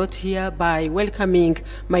end my note here by welcoming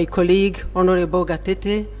my colleague, Honorable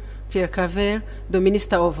Gatete, Pierre Claver, the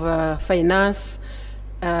Minister of Finance,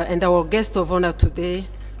 and our guest of honor today,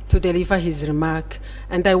 to deliver his remark.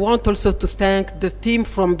 And I want also to thank the team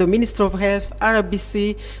from the Ministry of Health,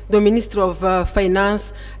 RBC, the Ministry of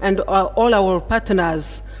Finance, and all our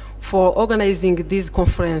partners for organizing this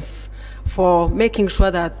conference, for making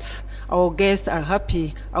sure that our guests are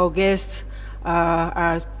happy, our guests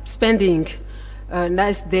are spending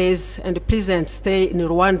nice days and a pleasant stay in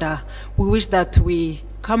Rwanda. We wish that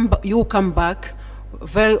you come back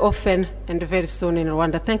very often and very soon in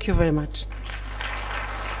Rwanda. Thank you very much.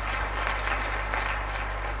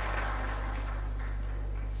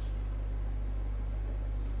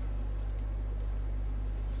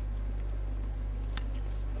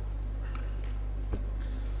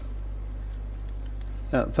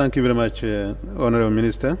 Thank you very much, Honorable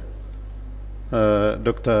Minister,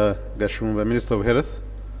 Dr. Gashumba, Minister of Health,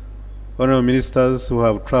 Honorable Ministers who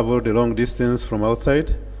have traveled a long distance from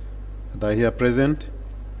outside and are here present,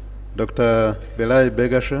 Dr. Belay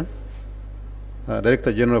Begasha,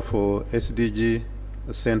 Director General for SDG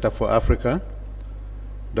Center for Africa,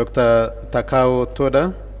 Dr. Takao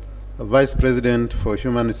Toda, Vice President for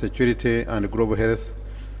Human Security and Global Health,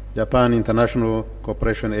 Japan International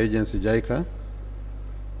Cooperation Agency, JICA,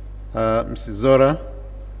 Mrs. Zouera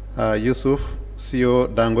Youssoufou, CEO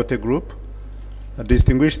Dangote Group,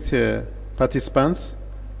 distinguished participants,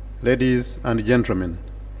 ladies and gentlemen.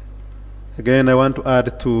 Again, I want to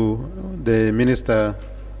add to the Minister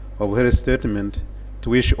of Health statement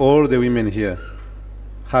to wish all the women here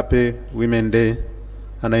happy Women's Day,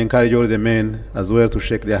 and I encourage all the men as well to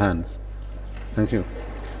shake their hands. Thank you.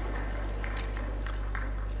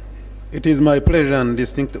 It is my pleasure and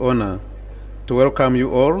distinct honor to welcome you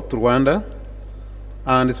all to Rwanda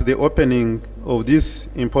and to the opening of this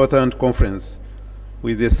important conference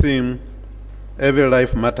with the theme, Every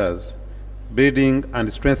Life Matters, Building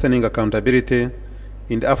and Strengthening Accountability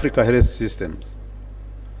in the Africa Health Systems.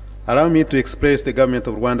 Allow me to express the government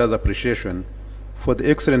of Rwanda's appreciation for the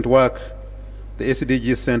excellent work the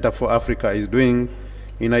SDG Center for Africa is doing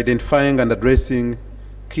in identifying and addressing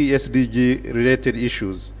key SDG-related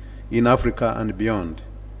issues in Africa and beyond.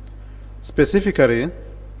 Specifically,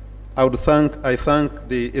 I thank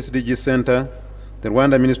the SDG Center, the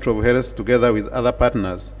Rwanda Ministry of Health, together with other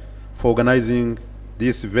partners, for organizing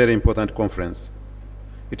this very important conference.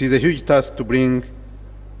 It is a huge task to bring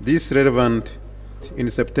this relevant in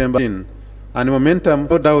September in, and momentum,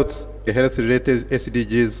 no doubt, the health-related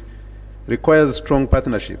SDGs requires strong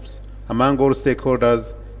partnerships among all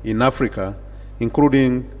stakeholders in Africa,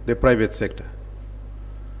 including the private sector.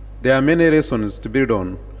 There are many lessons to build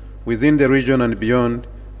on within the region and beyond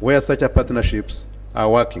where such partnerships are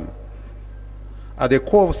working. At the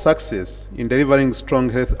core of success in delivering strong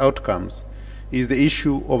health outcomes is the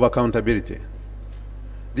issue of accountability.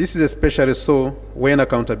 This is especially so when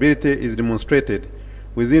accountability is demonstrated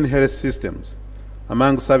within health systems,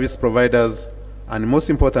 among service providers, and most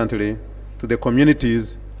importantly, to the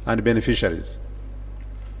communities and beneficiaries.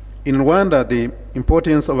 In Rwanda, the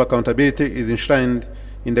importance of accountability is enshrined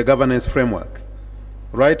in the governance framework,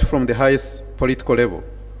 right from the highest political level.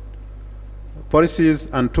 Policies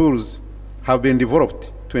and tools have been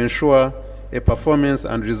developed to ensure a performance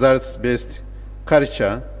and results-based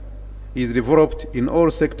culture is developed in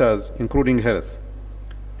all sectors, including health.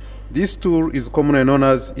 This tool is commonly known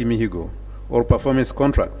as imihigo, or performance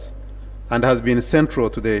contracts, and has been central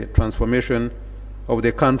to the transformation of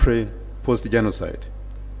the country post-genocide.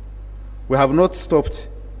 We have not stopped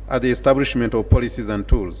at the establishment of policies and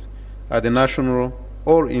tools at the national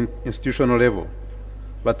or institutional level,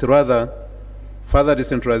 but rather further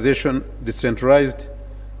decentralized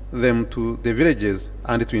them to the villages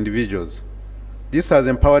and to individuals. This has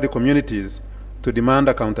empowered the communities to demand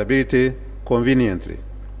accountability conveniently.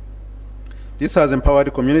 This has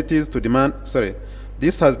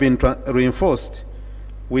been reinforced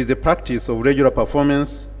with the practice of regular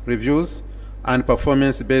performance reviews and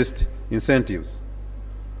performance-based incentives.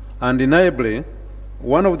 Undeniably,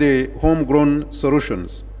 one of the homegrown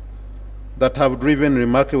solutions that have driven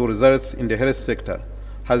remarkable results in the health sector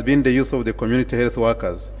has been the use of the community health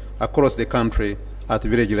workers across the country at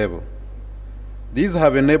village level. These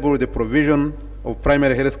have enabled the provision of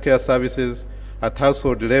primary health care services at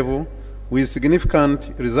household level with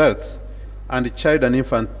significant results and child and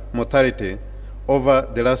infant mortality over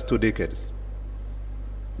the last 2 decades.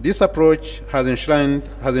 This approach has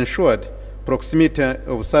ensured proximity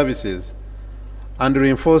of services and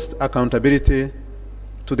reinforced accountability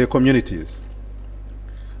to the communities.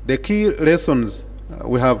 The key lessons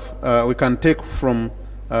we can take from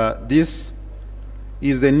this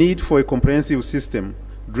is the need for a comprehensive system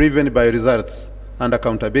driven by results and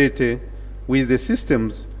accountability, with the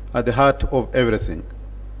systems at the heart of everything.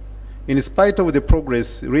 In spite of the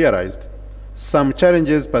progress realized, some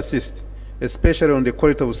challenges persist, especially on the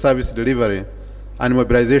quality of service delivery and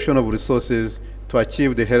mobilization of resources to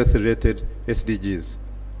achieve the health-related SDGs.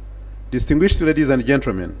 Distinguished ladies and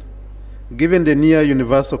gentlemen, given the near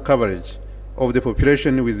universal coverage of the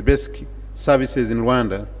population with basic services in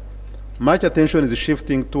Rwanda, much attention is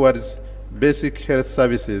shifting towards basic health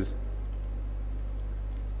services.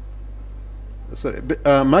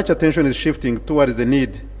 Much attention is shifting towards the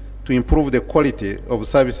need to improve the quality of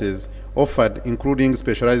services offered, including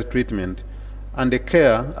specialized treatment and the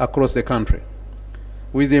care across the country.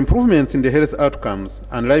 With the improvements in the health outcomes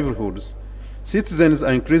and livelihoods, citizens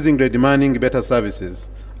are increasingly demanding better services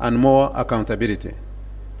and more accountability.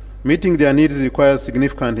 Meeting their needs requires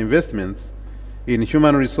significant investments in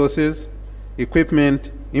human resources,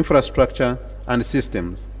 equipment, infrastructure, and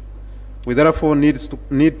systems. We therefore need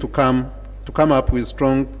to come up with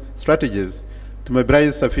strong strategies to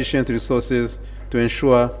mobilize sufficient resources to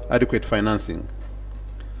ensure adequate financing.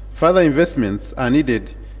 Further investments are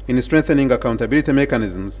needed in strengthening accountability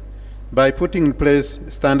mechanisms by putting in place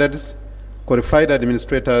standards, qualified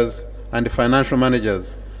administrators, and financial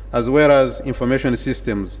managers, as well as information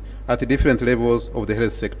systems at different levels of the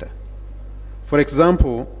health sector. For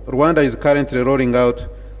example, Rwanda is currently rolling out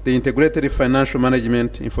the Integrated Financial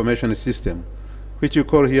Management Information System, which we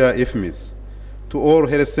call here IFMIS, to all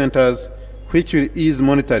health centers, which will ease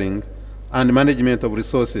monitoring and management of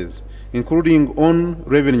resources, including own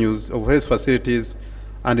revenues of health facilities,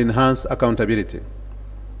 and enhance accountability.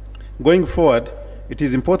 Going forward, it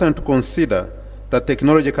is important to consider that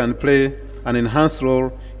technology can play an enhanced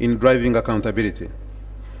role in driving accountability.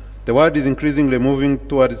 The world is increasingly moving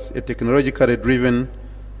towards a technologically driven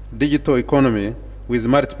digital economy with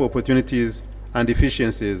multiple opportunities and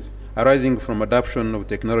efficiencies arising from adoption of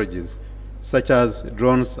technologies, such as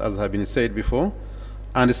drones, as have been said before,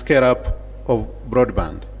 and scale-up of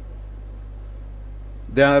broadband.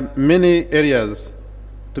 There are many areas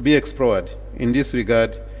to be explored in this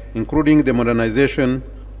regard, including the modernization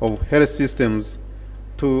of health systems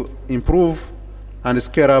to improve and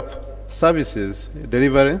scale up services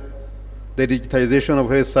delivery, the digitization of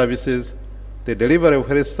health services, the delivery of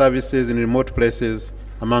health services in remote places,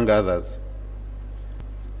 among others.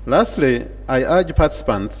 Lastly, I urge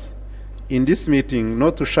participants in this meeting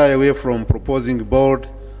not to shy away from proposing bold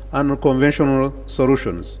and unconventional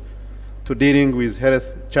solutions to dealing with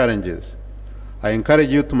health challenges. I encourage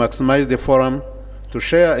you to maximize the forum, to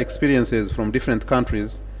share experiences from different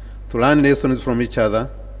countries, to learn lessons from each other,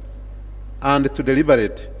 and to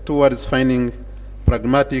deliberate towards finding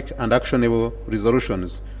pragmatic and actionable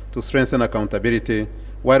resolutions to strengthen accountability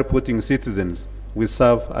while putting citizens we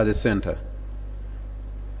serve at the center.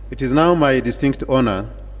 It is now my distinct honor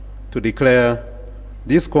to declare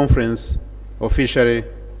this conference officially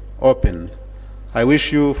open. I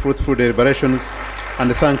wish you fruitful deliberations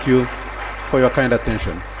and thank you for your kind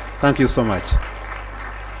attention. Thank you so much.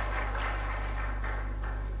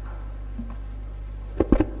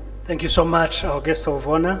 Thank you so much, our guest of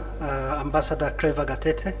honor, Ambassador Claver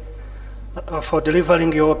Gatete, for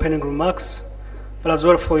delivering your opening remarks, but as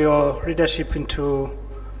well for your leadership into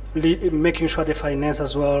making sure the finance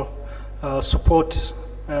as well support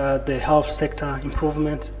the health sector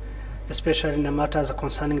improvement, especially in the matters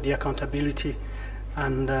concerning the accountability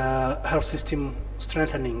and health system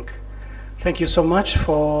strengthening. Thank you so much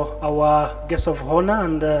for our guests of honor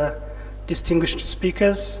and distinguished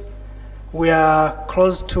speakers. We are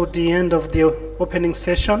close to the end of the opening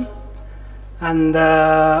session, and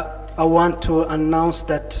I want to announce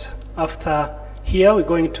that after here we're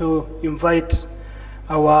going to invite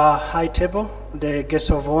our high table, the guests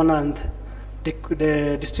of honor and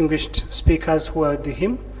the distinguished speakers who are with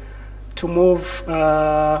him, to move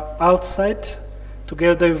outside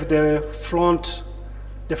together with the front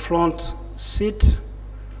seat,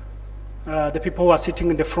 the people who are sitting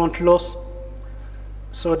in the front rows.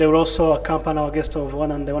 So they will also accompany our guest of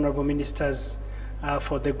honor and the honorable ministers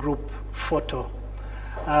for the group photo.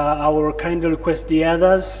 I will kindly request the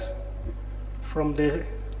others from the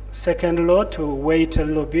second row to wait a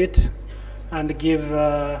little bit and give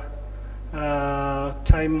time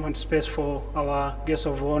and space for our guests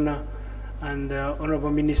of honor and honorable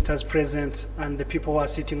ministers present and the people who are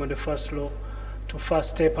sitting on the first row to first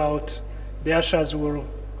step out. The ushers will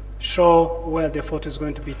show where the photo is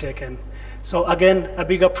going to be taken. So again, a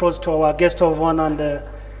big applause to our guest of honor and the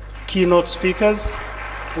keynote speakers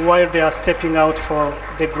while they are stepping out for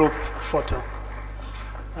the group photo.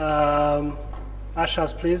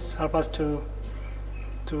 Ushers, please help us to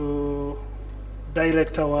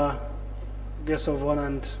direct our guests of honor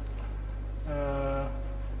and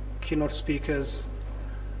keynote speakers.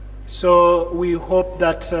 So we hope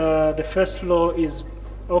that the first row is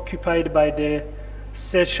occupied by the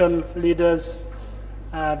session leaders,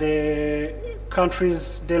 the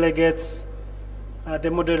country's delegates, the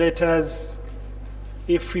moderators.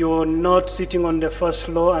 If you're not sitting on the first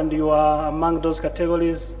row and you are among those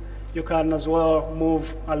categories, you can as well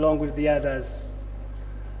move along with the others.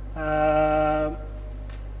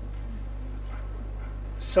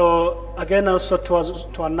 So again, also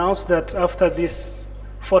to announce that after this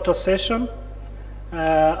photo session,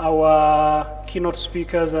 our keynote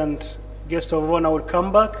speakers and guests of honor will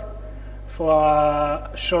come back for a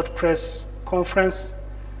short press conference,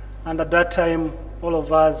 and at that time all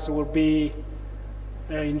of us will be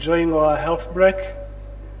enjoying our health break,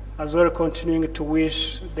 as well continuing to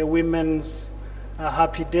wish the women's a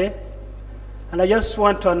happy day. And I just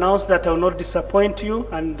want to announce that I will not disappoint you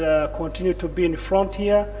and continue to be in front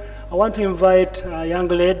here. I want to invite a young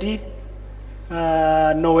lady,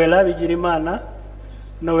 Zouera Youssoufou.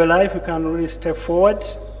 Zouera, if you can really step forward,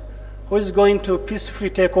 who is going to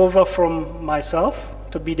peacefully take over from myself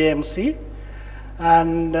to be the MC,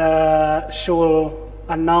 and she will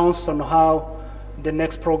announce on how the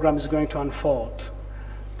next program is going to unfold.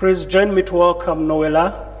 Please join me to welcome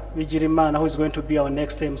Zouera Youssoufou, who is going to be our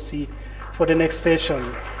next MC for the next session.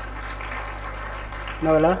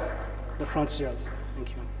 Zouera, the front's yours. Thank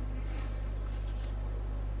you.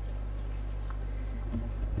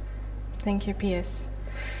 Thank you, PS.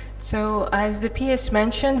 So, as the PS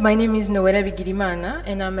mentioned, my name is Zouera Youssoufou,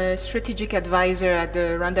 and I'm a strategic advisor at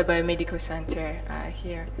the Rwanda Biomedical Center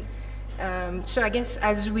here. So I guess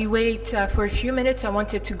as we wait for a few minutes, I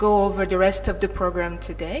wanted to go over the rest of the program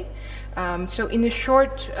today. So in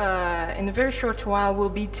a very short while, we'll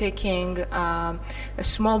be taking a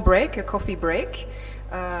small break, a coffee break.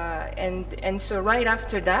 And so right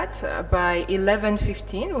after that, by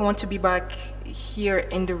 11:15, we want to be back here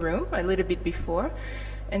in the room a little bit before.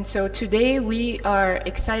 And so today we are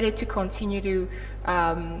excited to continue to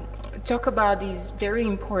talk about these very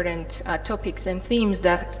important topics and themes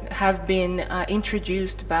that have been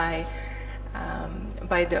introduced by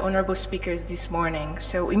the honorable speakers this morning.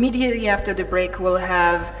 So immediately after the break, we'll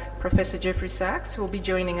have Professor Jeffrey Sachs, who will be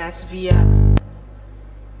joining us via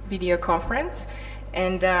video conference.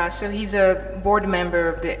 And so he's a board member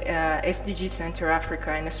of the SDG Center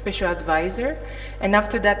Africa and a special advisor. And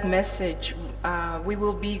after that message, we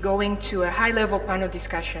will be going to a high-level panel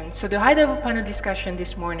discussion. So the high-level panel discussion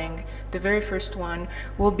this morning, the very first one,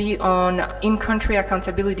 will be on in-country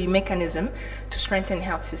accountability mechanism to strengthen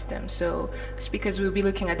health systems. So speakers will be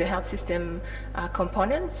looking at the health system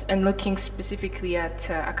components and looking specifically at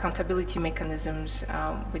accountability mechanisms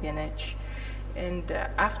within it. And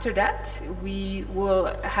after that, we will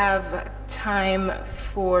have time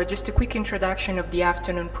for just a quick introduction of the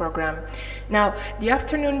afternoon program. Now, the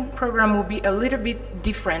afternoon program will be a little bit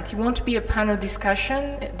different. It won't be a panel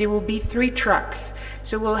discussion. There will be 3 tracks.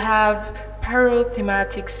 So we'll have parallel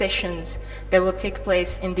thematic sessions that will take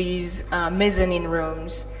place in these mezzanine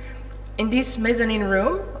rooms. In this mezzanine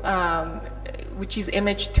room, which is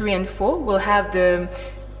MH3 and 4, we'll have the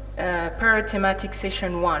parathematic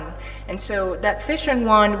session 1. And so that session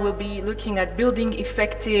 1 will be looking at building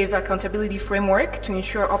effective accountability framework to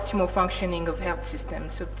ensure optimal functioning of health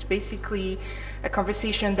systems. So it's basically a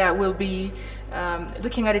conversation that will be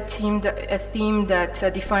looking at a theme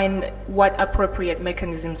that define what appropriate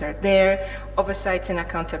mechanisms are there, oversight and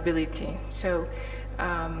accountability. So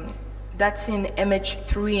that's in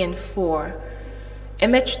MH3 and 4.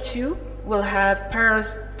 MH2 will have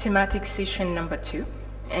parathematic session number 2.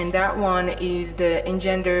 And that one is the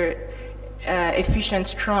engender efficient,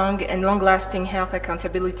 strong, and long-lasting health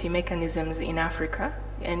accountability mechanisms in Africa,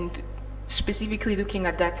 and specifically looking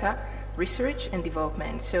at data, research, and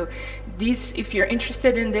development. So this, if you're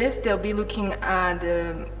interested in this, they'll be looking at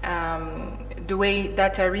the way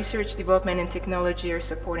data research, development, and technology are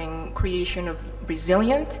supporting creation of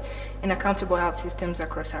resilient and accountable health systems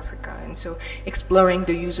across Africa, and so exploring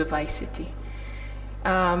the use of ICT.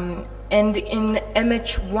 And in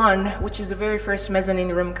MH1, which is the very first mezzanine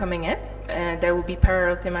room coming in, there will be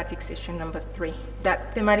parallel thematic session number 3.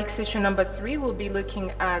 That thematic session number 3 will be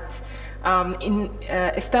looking at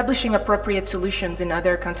establishing appropriate solutions and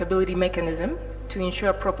other accountability mechanisms to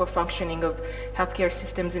ensure proper functioning of healthcare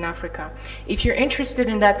systems in Africa. If you're interested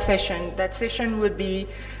in that session would be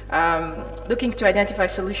looking to identify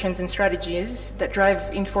solutions and strategies that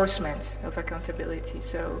drive enforcement of accountability.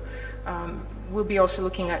 So we'll be also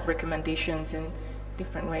looking at recommendations in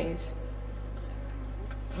different ways.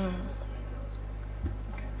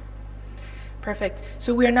 Perfect.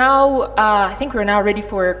 So we're now, I think we're now ready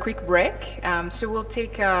for a quick break. So we'll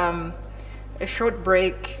take a short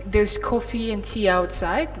break. There's coffee and tea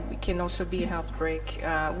outside. We can also be a health break.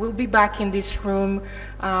 We'll be back in this room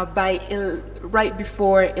by right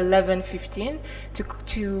before 11:15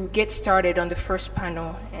 to get started on the first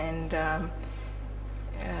panel. And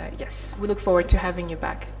yes, we look forward to having you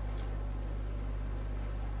back.